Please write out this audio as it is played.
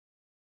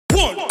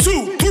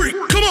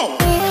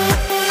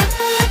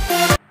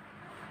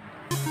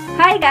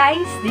Hi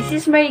guys, this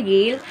is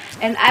Marigale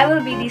and I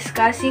will be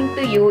discussing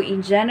to you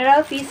in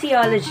General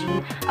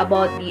Physiology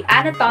about the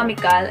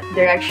anatomical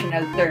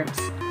directional terms.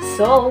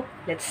 So,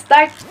 let's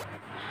start!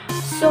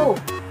 So,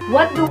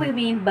 what do we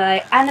mean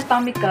by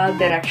anatomical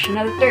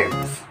directional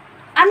terms?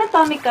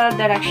 Anatomical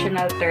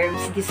directional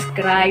terms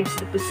describes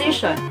the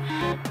position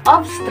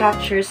of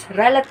structures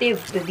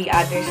relative to the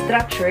other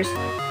structures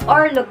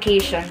or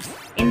locations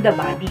in the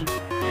body.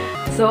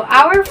 So,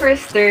 our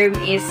first term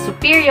is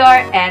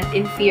superior and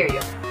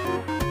inferior.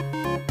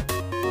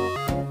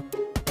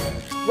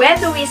 When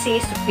do we say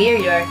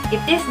superior? It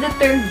is the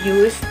term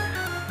used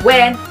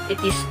when it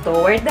is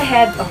toward the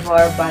head of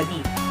our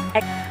body.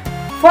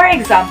 For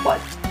example,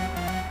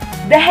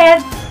 the head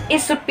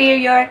is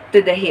superior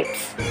to the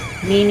hips,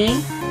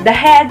 meaning the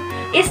head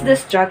is the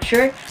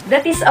structure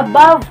that is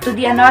above to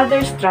the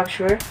another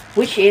structure,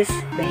 which is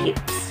the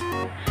hips.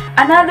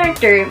 Another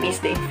term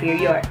is the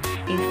inferior.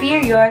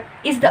 Inferior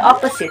is the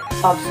opposite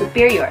of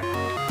superior,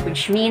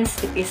 which means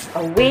it is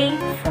away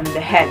from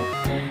the head.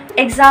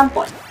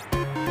 Example,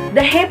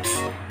 the hips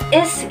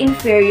is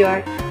inferior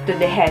to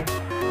the head,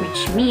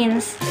 which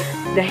means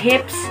the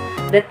hips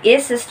that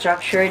is a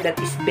structure that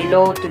is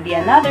below to the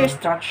another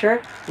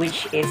structure,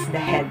 which is the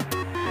head.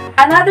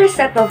 Another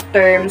set of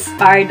terms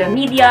are the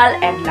medial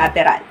and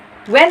lateral.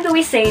 When do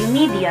we say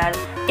medial?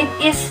 It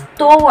is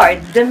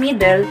toward the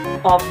middle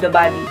of the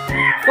body.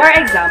 For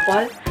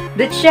example,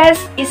 the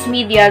chest is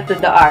medial to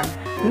the arm,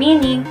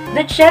 meaning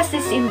the chest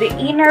is in the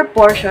inner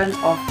portion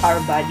of our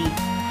body.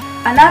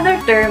 Another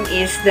term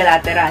is the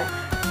lateral.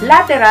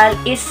 Lateral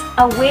is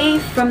away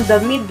from the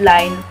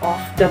midline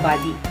of the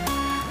body.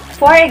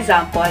 For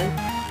example,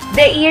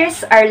 the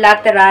ears are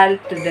lateral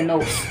to the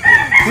nose,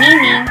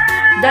 meaning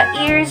the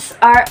ears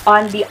are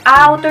on the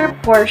outer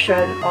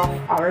portion of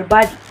our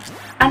body.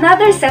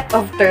 Another set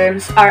of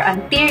terms are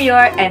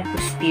anterior and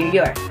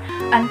posterior.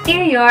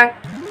 Anterior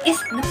is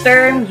the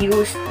term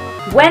used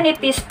when it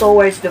is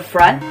towards the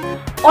front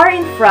or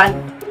in front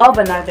of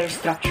another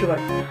structure,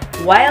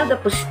 while the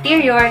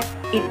posterior,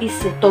 it is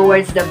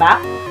towards the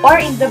back or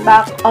in the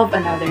back of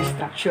another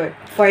structure.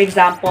 For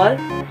example,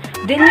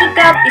 the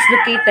kneecap is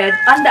located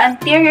on the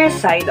anterior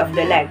side of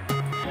the leg.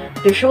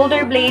 The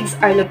shoulder blades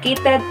are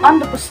located on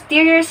the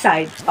posterior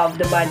side of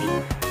the body.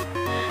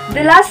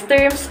 The last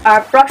terms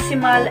are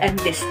proximal and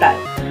distal.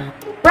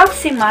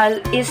 Proximal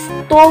is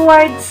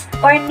towards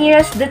or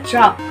nearest the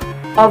trunk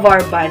of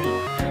our body,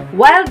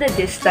 while the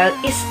distal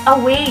is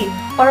away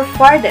or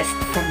farthest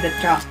from the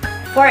trunk.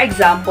 For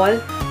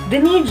example, the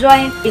knee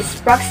joint is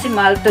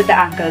proximal to the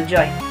ankle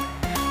joint.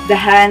 The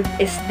hand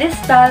is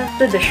distal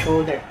to the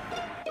shoulder.